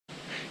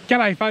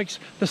G'day folks,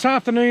 this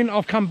afternoon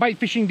I've come bait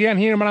fishing down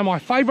here in one of my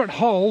favourite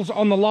holes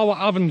on the lower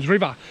Ovens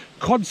River.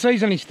 Cod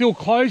season is still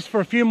closed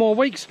for a few more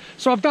weeks,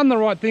 so I've done the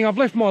right thing. I've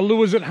left my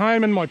lures at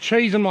home and my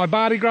cheese and my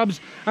barty grubs,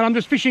 and I'm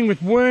just fishing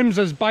with worms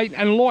as bait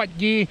and light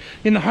gear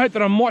in the hope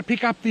that I might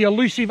pick up the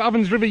elusive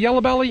Ovens River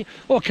yellow belly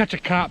or catch a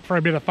carp for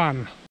a bit of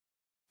fun.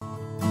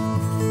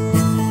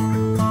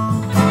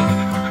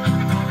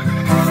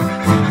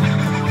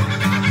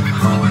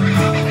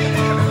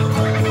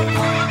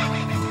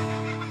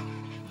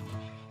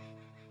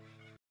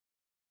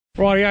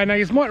 Rightio, now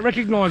you might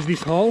recognise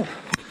this hole.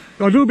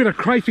 I do a bit of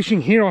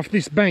crayfishing here off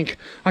this bank.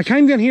 I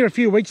came down here a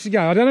few weeks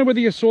ago. I don't know whether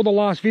you saw the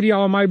last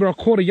video I made where I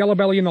caught a yellow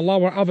belly in the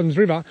lower Ovens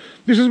River.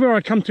 This is where I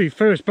come to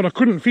first, but I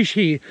couldn't fish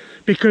here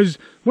because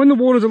when the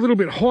water's a little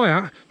bit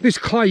higher, this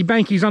clay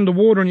bank is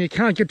underwater and you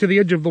can't get to the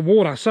edge of the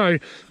water. So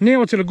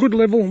now it's at a good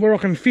level where I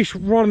can fish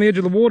right on the edge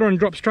of the water and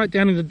drop straight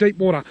down into deep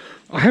water.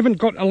 I haven't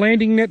got a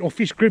landing net or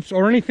fish grips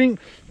or anything,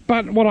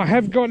 but what I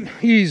have got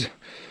is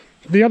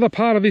the other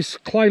part of this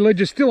clay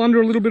ledge is still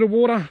under a little bit of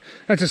water.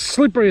 It's as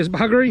slippery as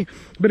buggery,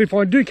 but if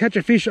I do catch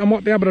a fish, I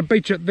might be able to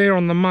beach it there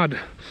on the mud.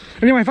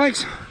 Anyway,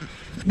 folks,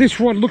 this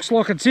rod looks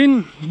like it's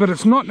in, but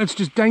it's not. It's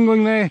just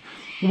dangling there,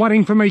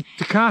 waiting for me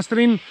to cast it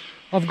in.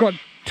 I've got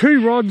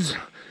two rods,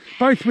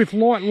 both with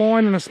light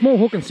line and a small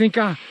hook and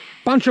sinker,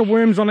 bunch of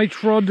worms on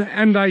each rod,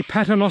 and a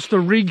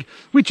paternoster rig,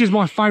 which is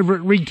my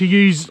favourite rig to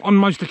use on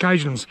most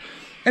occasions.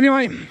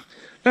 Anyway,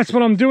 that's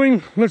what I'm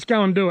doing. Let's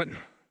go and do it.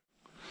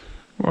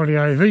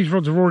 Rightio, these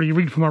rods are already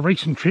rigged for my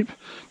recent trip.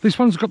 This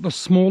one's got the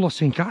smaller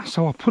sinker,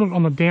 so I'll put it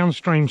on the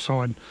downstream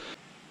side.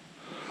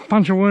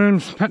 Bunch of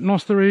worms,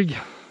 paternoster rig,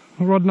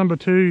 rod number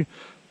 2.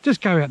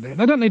 Just go out there.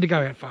 They don't need to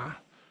go out far.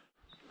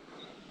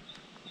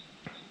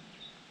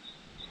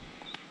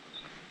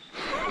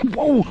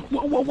 Whoa,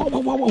 whoa, whoa,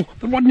 whoa, whoa, whoa.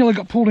 The rod nearly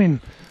got pulled in.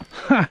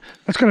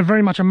 That's got a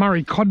very much a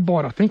Murray cod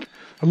bite, I think.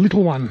 A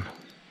little one.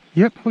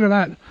 Yep, look at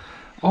that.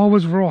 I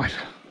was right.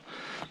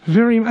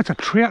 That's a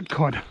trout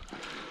cod.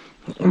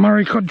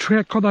 Murray cod,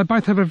 trout cod, they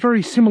both have a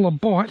very similar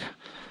bite,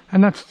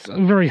 and that's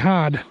very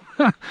hard.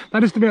 They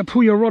just about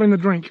pull your rod in the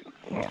drink.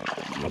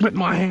 Wet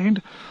my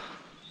hand.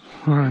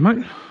 Alright, mate.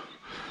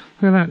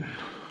 Look at that.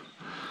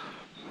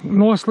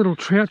 Nice little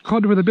trout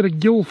cod with a bit of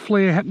gill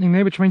flare happening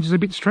there, which means he's a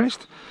bit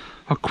stressed.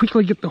 I'll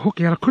quickly get the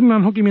hook out. I couldn't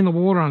unhook him in the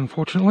water,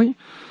 unfortunately.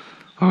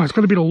 Oh, it's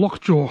got a bit of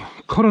lockjaw.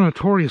 Cod are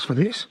notorious for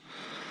this.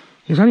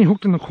 He's only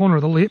hooked in the corner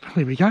of the lip.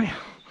 There we go.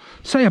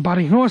 See ya,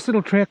 buddy. Nice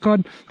little trout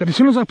cod, but as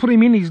soon as I put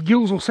him in, his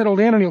gills will settle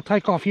down and he'll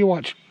take off. You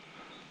watch.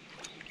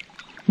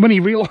 When he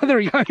realises, there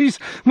he goes.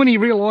 When he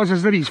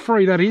realises that he's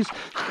free, that is.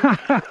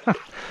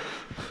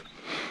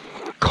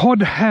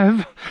 Cod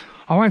have,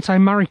 I won't say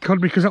Murray cod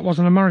because that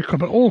wasn't a Murray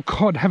cod, but all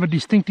cod have a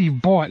distinctive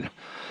bite.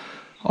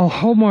 I'll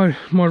hold my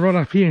rod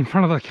up here in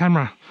front of the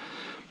camera.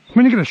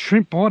 When you get a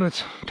shrimp bite,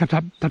 it's tap,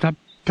 tap, tap, tap,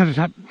 tap,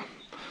 tap,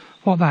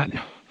 like that.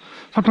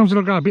 Sometimes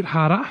it'll go a bit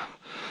harder,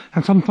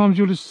 and sometimes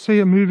you'll just see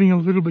it moving a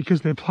little bit because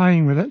they're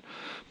playing with it,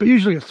 but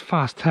usually it's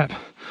fast tap.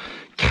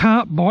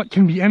 Carp bite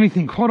can be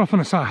anything. Quite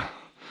often it's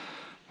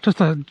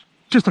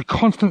just a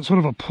constant sort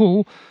of a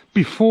pull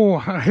before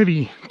a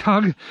heavy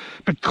tug,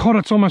 but cod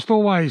it's almost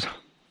always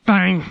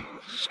bang,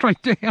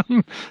 straight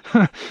down.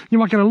 You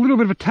might get a little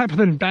bit of a tap,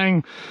 then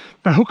bang.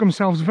 They hook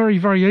themselves very,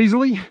 very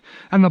easily,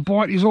 and the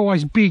bite is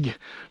always big.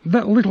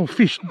 That little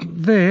fish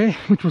there,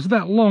 which was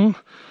that long,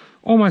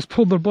 almost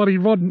pulled the bloody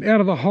rod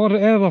out of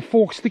the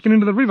fork sticking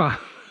into the river.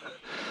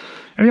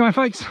 Anyway,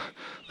 folks,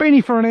 been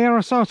here for an hour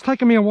or so. It's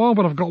taken me a while,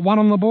 but I've got one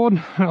on the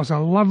board. That was a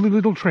lovely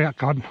little trout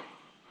cod.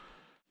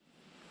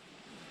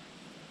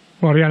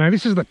 Well, yeah, now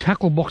this is the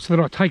tackle box that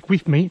I take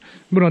with me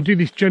when I do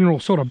this general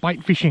sort of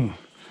bait fishing.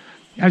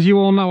 As you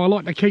all know, I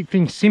like to keep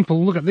things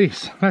simple. Look at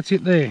this. That's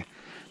it there.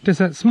 Just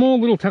that small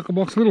little tackle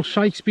box, little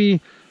Shakespeare,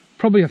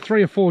 probably a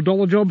 $3 or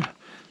 $4 job.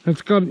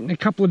 It's got a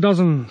couple of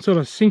dozen sort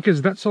of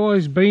sinkers that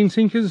size, bean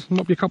sinkers,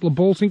 might be a couple of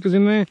ball sinkers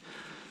in there,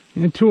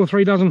 and 2 or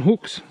 3 dozen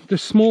hooks,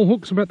 just small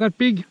hooks about that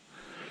big.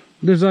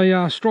 There's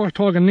a striped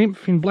tiger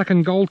nymph in black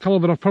and gold colour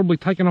that I've probably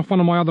taken off one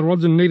of my other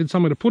rods and needed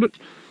somewhere to put it.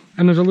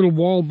 And there's a little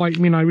wild bait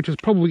minnow which has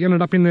probably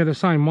ended up in there the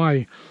same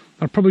way.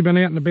 I've probably been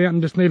out and about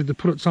and just needed to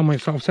put it somewhere,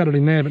 so I've set it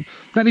in there. But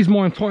that is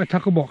my entire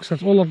tackle box.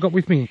 That's all I've got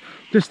with me,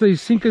 just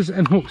these sinkers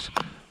and hooks.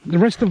 The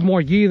rest of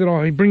my gear that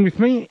I bring with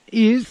me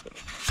is,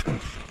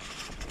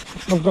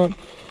 I've got,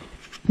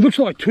 looks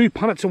like 2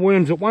 punnets of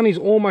worms, but one is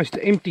almost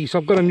empty, so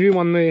I've got a new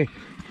one there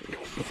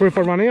for if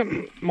I run out.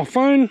 My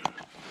phone,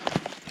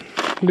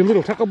 the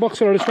little tackle box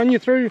that I just ran you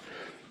through,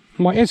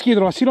 my esky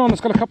that I sit on,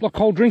 it's got a couple of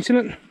cold drinks in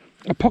it,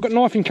 a pocket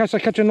knife in case I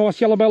catch a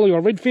nice yellow belly or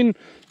a redfin,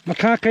 my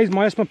car keys,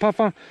 my asthma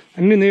puffer,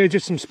 and in there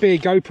just some spare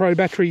GoPro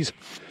batteries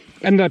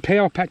and a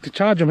power pack to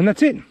charge them, and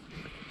that's it.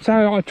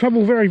 So I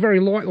travel very, very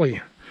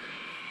lightly.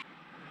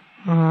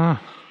 There's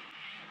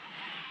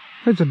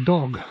a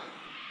dog.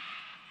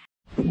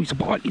 Oh, he's a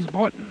bite, he's a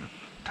bite.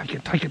 Take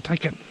it, take it,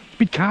 take it.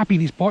 Bit carpy,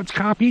 this bite. It's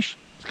carpish.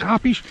 It's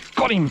carpish.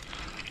 Got him.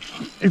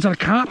 Is it a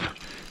carp?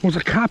 It was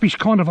a carpish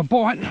kind of a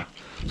bite.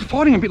 It's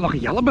fighting a bit like a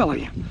yellow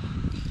belly.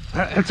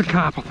 It's a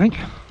carp, I think.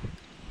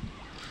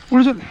 What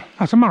is it?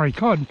 That's a Murray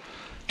cod.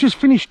 Just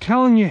finished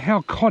telling you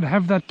how cod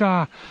have that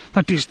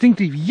that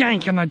distinctive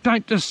yank, and they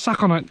don't just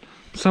suck on it.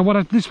 So what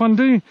did this one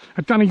do?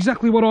 It done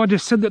exactly what I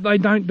just said that they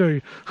don't do.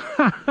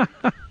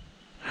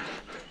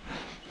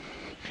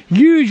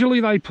 Usually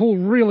they pull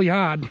really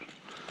hard.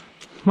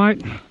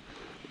 Mate,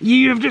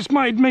 you've just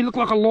made me look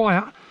like a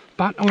liar,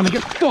 but I'm going to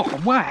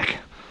get whack.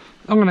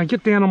 I'm going to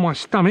get down on my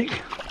stomach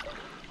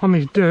on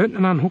this dirt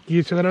and unhook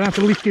you so that I don't have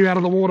to lift you out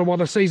of the water while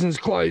the season's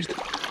closed.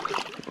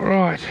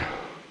 Right.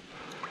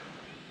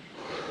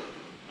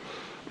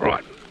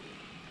 Right.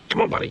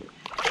 Come on, buddy.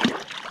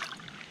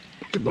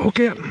 Get the hook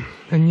out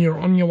and you're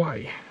on your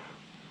way.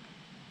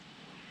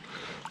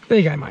 There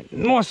you go, mate.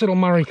 Nice little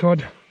Murray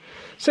cod.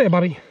 See ya,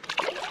 buddy.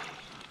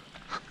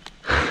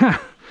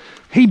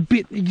 He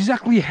bit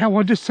exactly how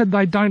I just said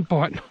they don't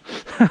bite.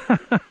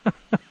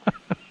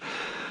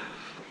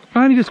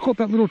 I only just caught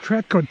that little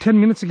trout cod 10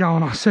 minutes ago,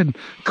 and I said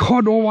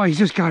cod always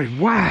just go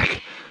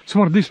whack. So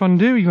what did this one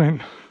do? He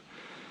went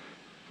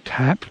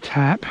tap,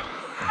 tap.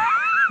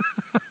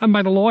 And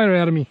made a liar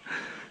out of me.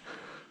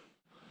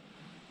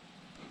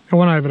 I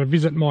went over to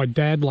visit my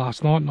dad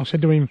last night, and I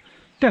said to him,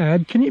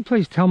 "Dad, can you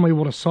please tell me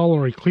what a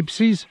solar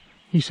eclipse is?"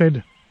 He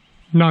said,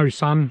 "No,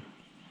 son."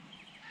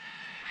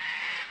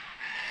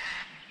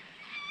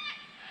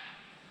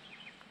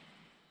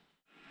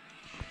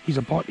 He's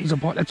a bite, he's a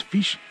bite. That's a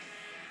fish.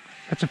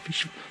 That's a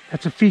fish.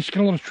 That's a fish.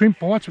 Get a lot of shrimp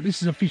bites, but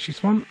this is a fish,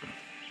 this one.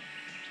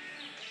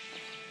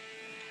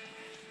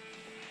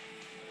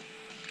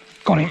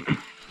 Got him.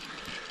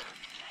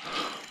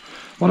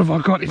 What have I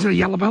got? Is it a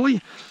yellow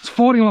belly? It's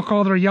fighting like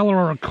either a yellow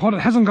or a cod. It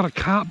hasn't got a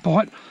carp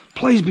bite.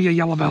 Please be a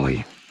yellow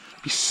belly.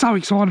 I'd be so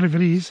excited if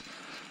it is.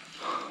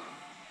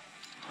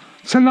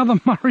 It's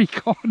another Murray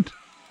cod.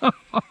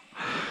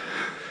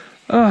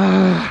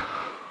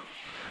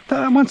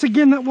 Once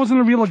again, that wasn't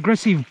a real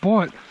aggressive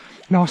bite.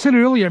 Now, I said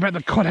earlier about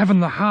the cod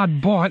having the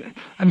hard bite,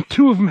 and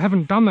two of them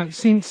haven't done that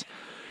since.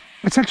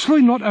 It's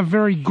actually not a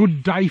very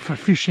good day for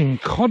fishing.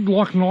 Cod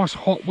like nice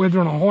hot weather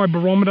and a high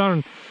barometer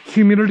and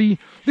humidity.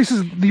 This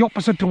is the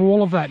opposite to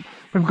all of that.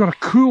 We've got a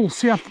cool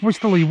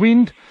southwesterly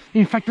wind.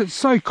 In fact, it's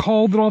so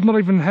cold that I've not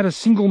even had a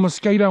single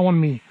mosquito on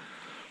me.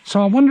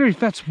 So I wonder if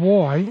that's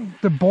why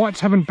the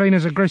bites haven't been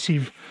as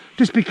aggressive,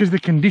 just because the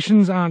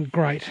conditions aren't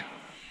great.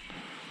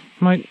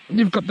 Mate,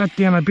 you've got that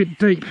down a bit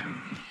deep.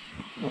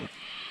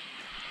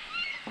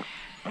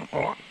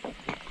 Alright,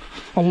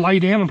 I'll lay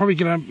down and probably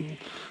get a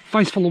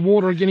face full of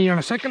water again here in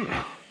a second.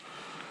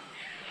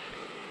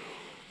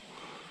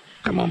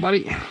 Come on,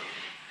 buddy.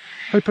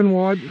 Open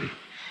wide.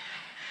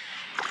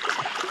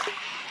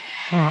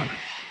 Alright.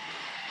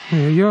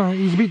 There you are.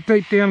 He's a bit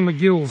deep down in the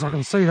gills, I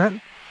can see that.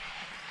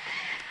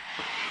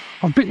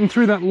 I've bitten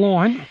through that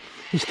line.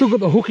 He's still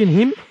got the hook in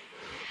him,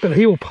 but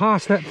he will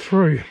pass that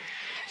through.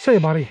 See you,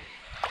 buddy.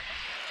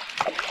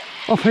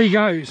 Off he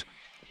goes.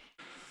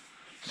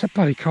 It's that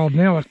bloody cold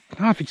now. I'm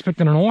half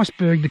expecting an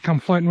iceberg to come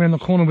floating around the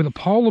corner with a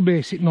polar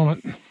bear sitting on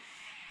it.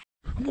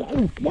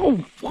 Whoa, whoa,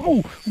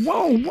 whoa,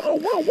 whoa, whoa,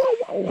 whoa, whoa,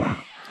 whoa.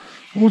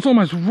 Well, it's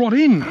almost rod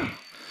in.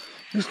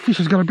 This fish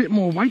has got a bit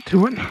more weight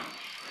to it.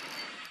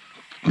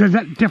 Yeah,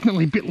 that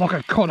definitely bit like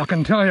a cod, I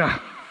can tell you.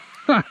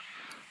 And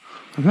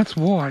that's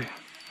why.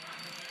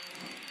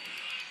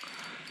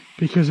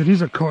 Because it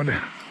is a cod.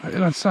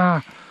 It's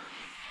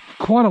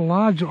quite a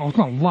large, well, it's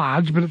not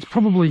large, but it's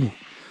probably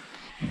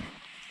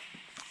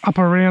up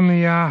around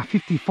the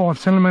 55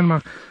 centimetre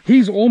mark.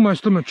 He's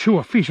almost a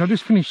mature fish. I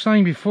just finished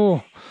saying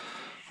before,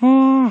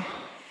 oh,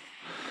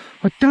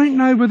 I don't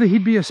know whether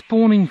he'd be a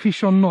spawning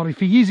fish or not. If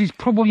he is, he's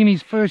probably in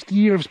his first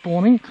year of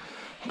spawning,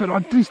 but I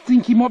just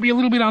think he might be a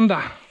little bit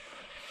under.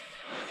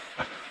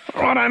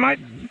 Righto, mate,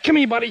 come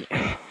here, buddy.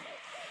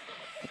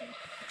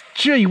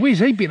 Gee whiz,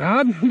 he bit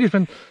hard.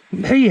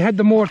 He had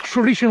the more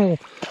traditional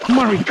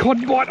Murray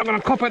cod bite. I'm going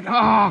to cop it.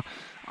 Ah,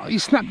 oh, he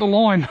snapped the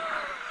line.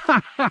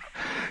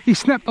 He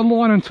snapped the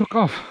line and took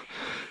off.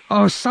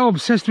 I was so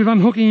obsessed with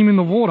unhooking him in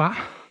the water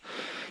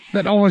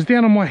that I was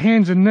down on my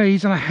hands and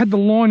knees, and I had the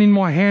line in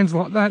my hands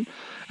like that.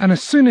 And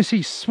as soon as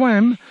he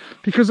swam,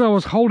 because I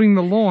was holding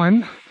the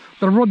line,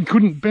 the rod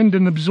couldn't bend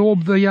and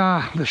absorb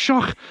the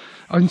shock.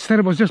 Instead,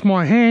 it was just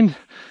my hand,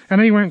 and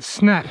he went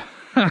snap.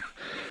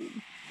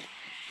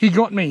 He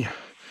got me.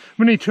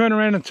 When he turned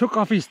around and took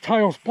off, his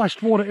tail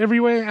splashed water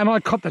everywhere, and I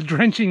caught the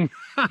drenching.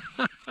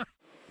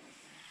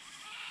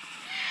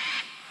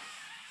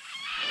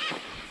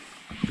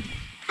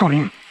 Got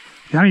him.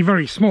 He's only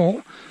very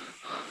small.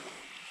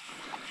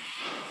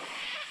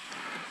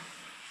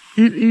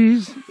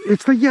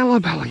 It's the yellow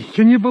belly.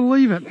 Can you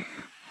believe it?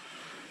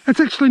 It's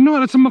actually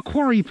not, it's a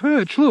Macquarie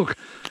Perch, look.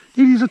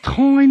 It is a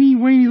tiny,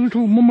 weeny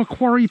little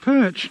Macquarie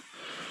Perch.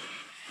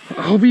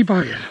 I'll be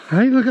buggered,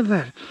 hey, look at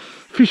that.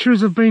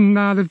 Fisheries have been,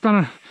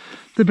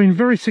 they've been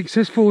very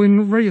successful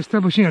in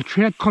re-establishing a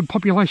trout cod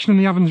population in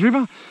the Ovens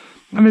River,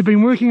 and they've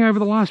been working over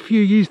the last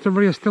few years to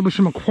re-establish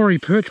a Macquarie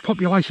Perch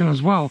population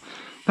as well.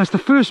 That's the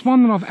first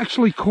one that I've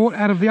actually caught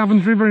out of the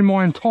Ovens River in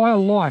my entire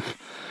life.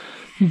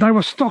 They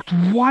were stocked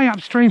way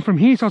upstream from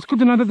here, so it's good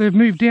to know that they've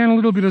moved down a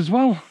little bit as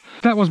well.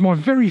 That was my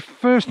very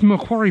first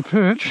Macquarie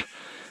Perch,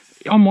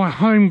 on my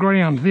home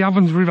ground, the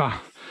Ovens River,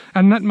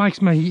 and that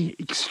makes me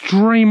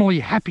extremely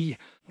happy.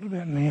 What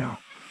about now?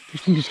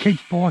 This thing just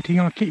keeps biting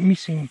and I keep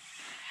missing.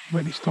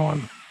 About this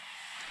time.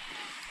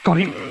 Got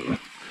him.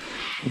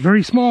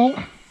 Very small.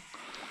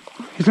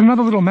 Here's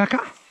another little macca.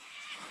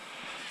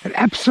 It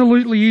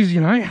absolutely is,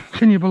 you know.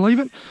 Can you believe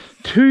it?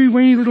 Two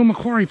weeny little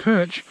Macquarie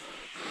Perch.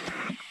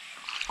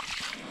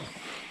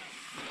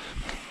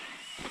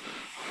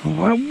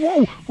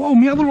 Whoa, whoa,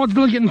 my other rod's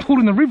really getting pulled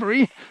in the river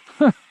here.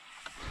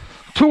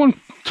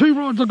 Two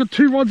rods, I've got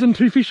 2 rods and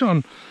 2 fish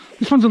on.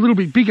 This one's a little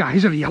bit bigger,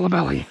 he's a yellow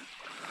belly.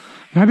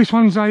 Now this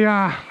one's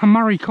a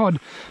Murray cod.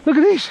 Look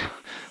at this,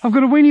 I've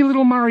got a weeny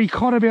little Murray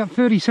cod about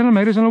 30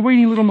 centimetres and a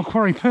weeny little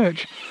Macquarie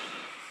Perch.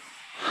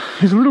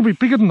 He's a little bit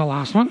bigger than the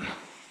last one.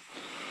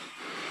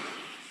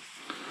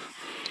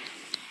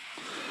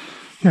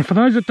 Now for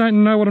those that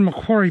don't know what a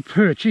Macquarie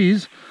Perch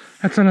is,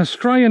 that's an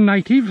Australian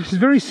native. It's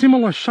very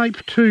similar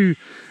shape to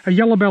a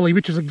yellow belly,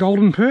 which is a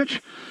golden perch,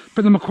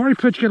 but the Macquarie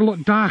Perch get a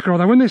lot darker,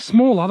 although when they're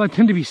smaller they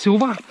tend to be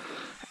silver,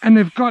 and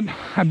they've got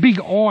a big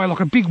eye, like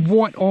a big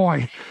white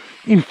eye.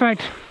 In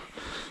fact,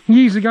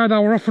 years ago they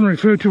were often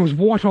referred to as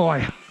white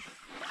eye.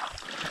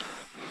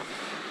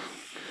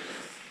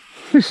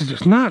 This is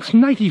just nuts,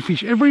 native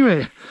fish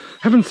everywhere.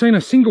 Haven't seen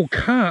a single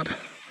carp.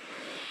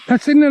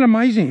 Isn't that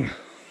amazing?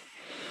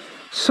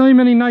 So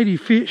many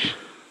native fish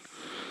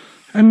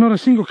and not a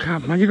single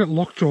carp, mate. You got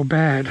lockjaw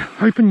bad.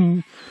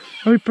 Open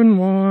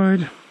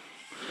wide,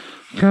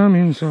 come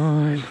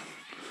inside.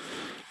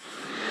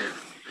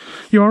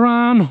 You're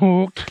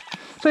unhooked.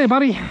 See you,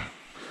 buddy.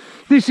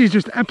 This is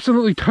just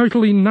absolutely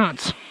totally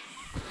nuts.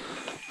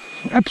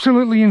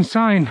 Absolutely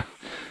insane.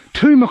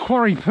 2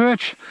 Macquarie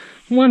Perch,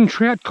 1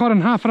 trout cod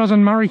and half a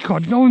dozen Murray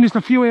cod. All in just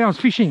a few hours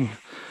fishing.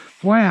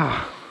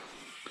 Wow.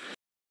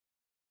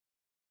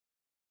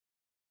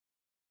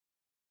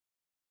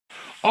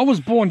 I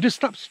was born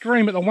just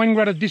upstream at the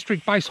Wangaratta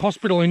District Base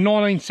Hospital in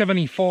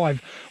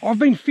 1975. I've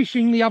been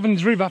fishing the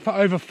Ovens River for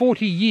over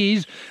 40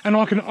 years, and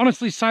I can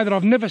honestly say that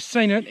I've never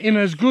seen it in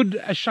as good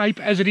a shape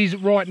as it is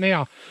right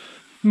now.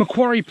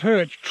 Macquarie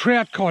Perch,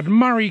 trout cod,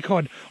 Murray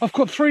cod. I've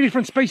caught 3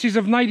 different species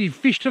of native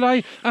fish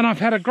today, and I've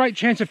had a great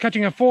chance of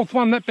catching a 4th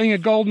one, that being a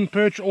golden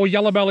perch or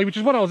yellow belly, which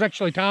is what I was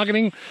actually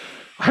targeting.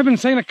 I haven't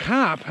seen a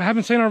carp, I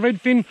haven't seen a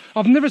redfin.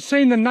 I've never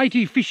seen the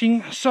native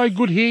fishing so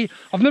good here.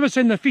 I've never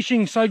seen the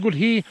fishing so good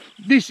here.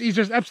 This is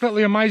just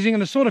absolutely amazing,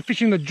 and the sort of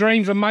fishing that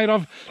dreams are made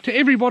of. To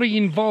everybody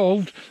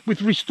involved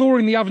with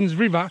restoring the Ovens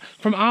River,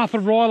 from Arthur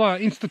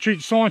Ryler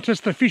Institute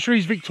scientists to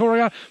Fisheries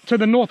Victoria to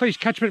the North East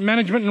Catchment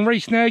Management and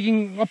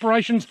re-snagging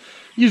operations,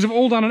 you've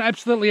all done an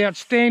absolutely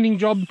outstanding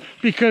job,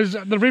 because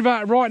the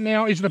river right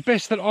now is the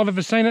best that I've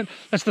ever seen it.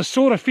 That's the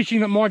sort of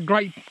fishing that my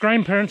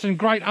great-grandparents and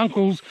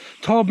great-uncles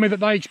told me that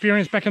they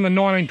experienced back in the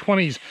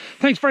 1920s.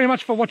 Thanks very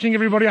much for watching,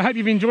 everybody. I hope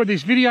you've enjoyed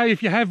this video.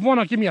 If you have, why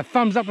not give me a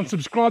thumbs up and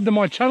subscribe to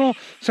my channel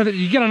so that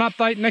you get an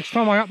update next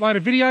time I upload a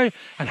video,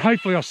 and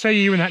hopefully I'll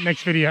see you in that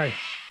next video.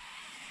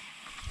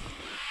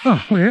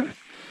 Oh, yeah.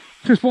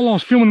 Just while I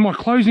was filming my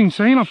closing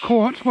scene, I've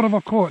caught, what have I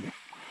caught?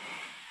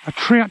 A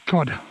trout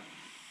cod.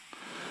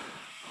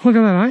 Look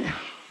at that, eh?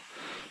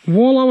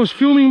 While I was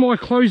filming my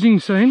closing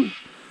scene,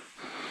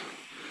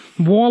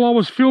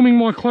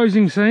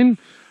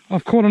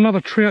 I've caught another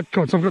trout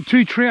cod. So I've got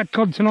 2 trout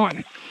cod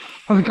tonight.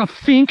 I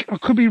think, I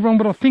could be wrong,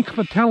 but I think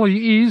the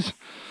tally is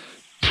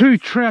 2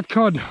 trout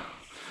cod.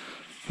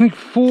 I think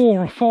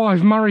 4 or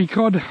 5 Murray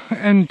cod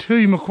and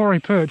 2 Macquarie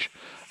Perch.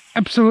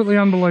 Absolutely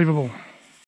unbelievable.